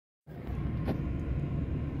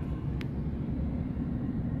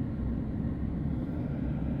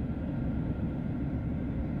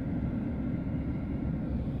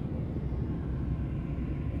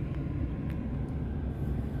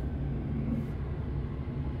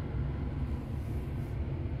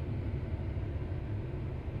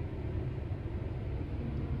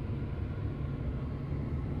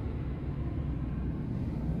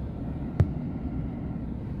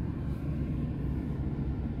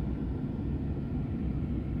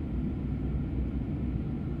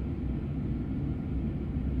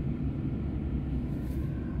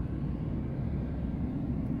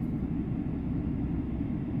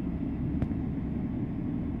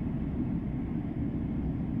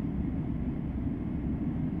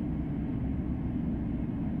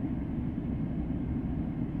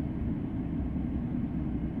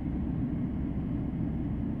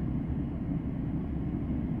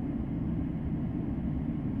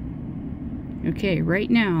Okay, right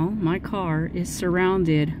now my car is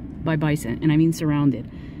surrounded by bison, and I mean surrounded.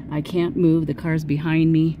 I can't move. The car's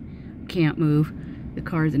behind me. Can't move. The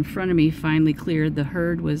cars in front of me finally cleared. The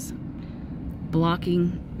herd was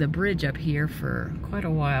blocking the bridge up here for quite a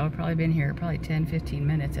while. I've probably been here probably 10-15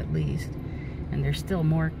 minutes at least, and there's still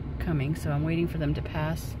more coming, so I'm waiting for them to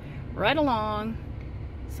pass right along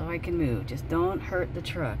so I can move. Just don't hurt the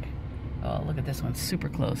truck. Oh, look at this one. Super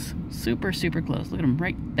close. Super close. Look at him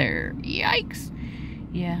right there. Yikes.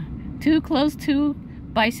 Yeah. Too close to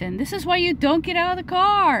bison. This is why you don't get out of the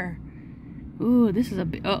car. Ooh, this is a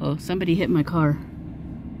big... Uh-oh. Somebody hit my car.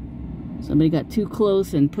 Somebody got too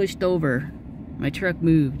close and pushed over. My truck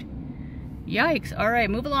moved. Yikes. All right,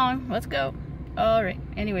 move along. Let's go. All right.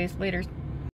 Anyways, later.